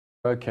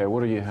Okay, what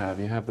do you have?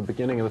 You have the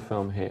beginning of the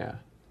film here.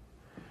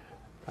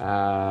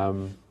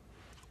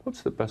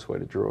 What's the best way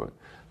to draw it?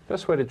 The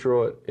best way to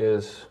draw it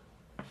is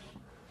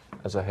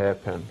as a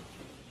hairpin,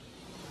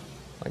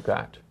 like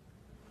that.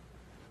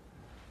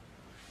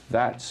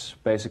 That's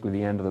basically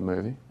the end of the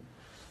movie.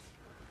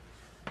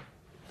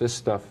 This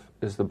stuff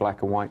is the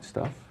black and white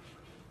stuff.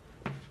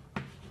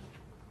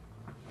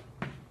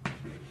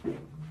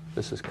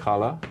 This is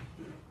color.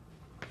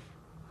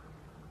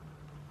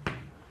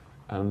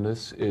 And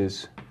this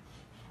is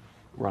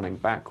running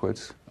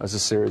backwards as a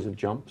series of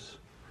jumps.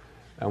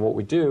 And what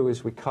we do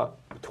is we cut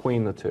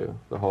between the two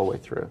the whole way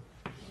through.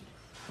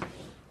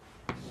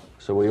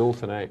 So we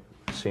alternate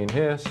scene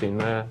here, scene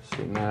there,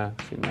 scene there,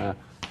 scene there,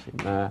 scene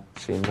there,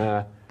 scene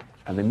there,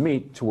 and they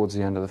meet towards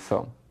the end of the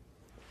film.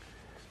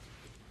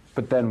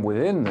 But then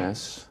within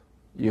this,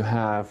 you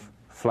have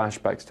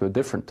flashbacks to a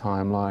different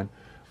timeline,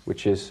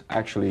 which is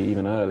actually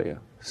even earlier,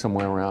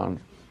 somewhere around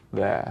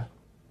there.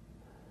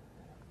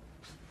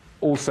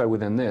 Also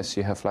within this,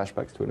 you have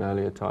flashbacks to an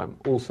earlier time,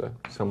 also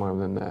somewhere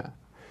within there.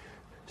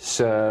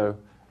 So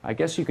I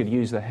guess you could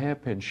use the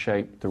hairpin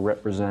shape to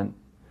represent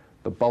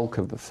the bulk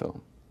of the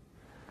film,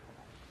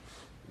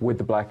 with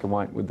the black and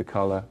white, with the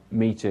color,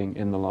 meeting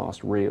in the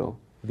last reel,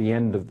 the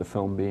end of the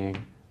film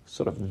being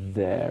sort of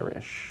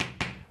there-ish,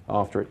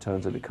 after it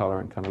turns into color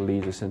and kind of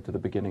leads us into the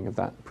beginning of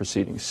that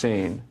preceding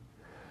scene.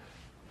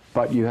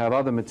 But you have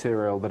other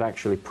material that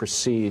actually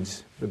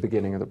precedes the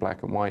beginning of the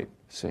black and white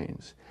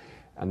scenes.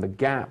 And the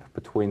gap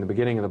between the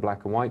beginning of the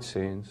black and white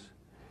scenes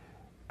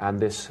and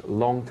this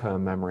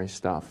long-term memory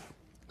stuff,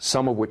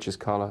 some of which is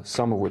color,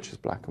 some of which is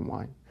black and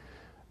white,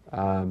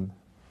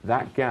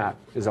 that gap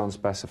is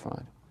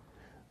unspecified.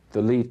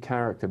 The lead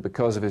character,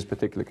 because of his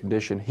particular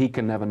condition, he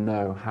can never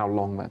know how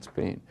long that's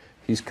been.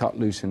 He's cut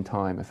loose in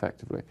time,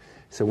 effectively.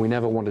 So we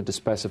never wanted to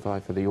specify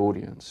for the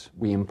audience.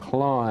 We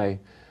imply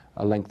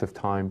a length of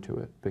time to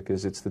it,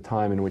 because it's the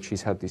time in which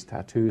he's had these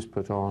tattoos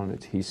put on,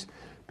 he's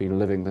been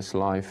living this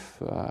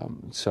life,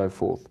 and so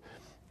forth.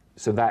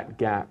 So that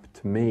gap,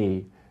 to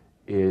me,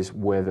 is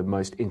where the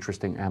most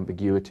interesting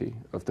ambiguity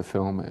of the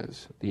film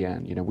is, at the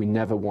end. You know, we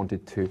never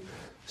wanted to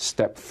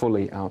step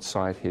fully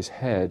outside his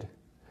head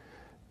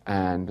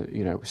and,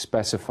 you know,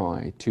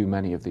 specify too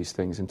many of these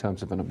things in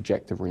terms of an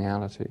objective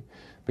reality.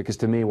 Because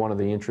to me, one of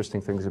the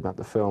interesting things about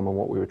the film and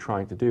what we were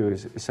trying to do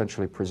is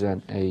essentially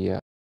present a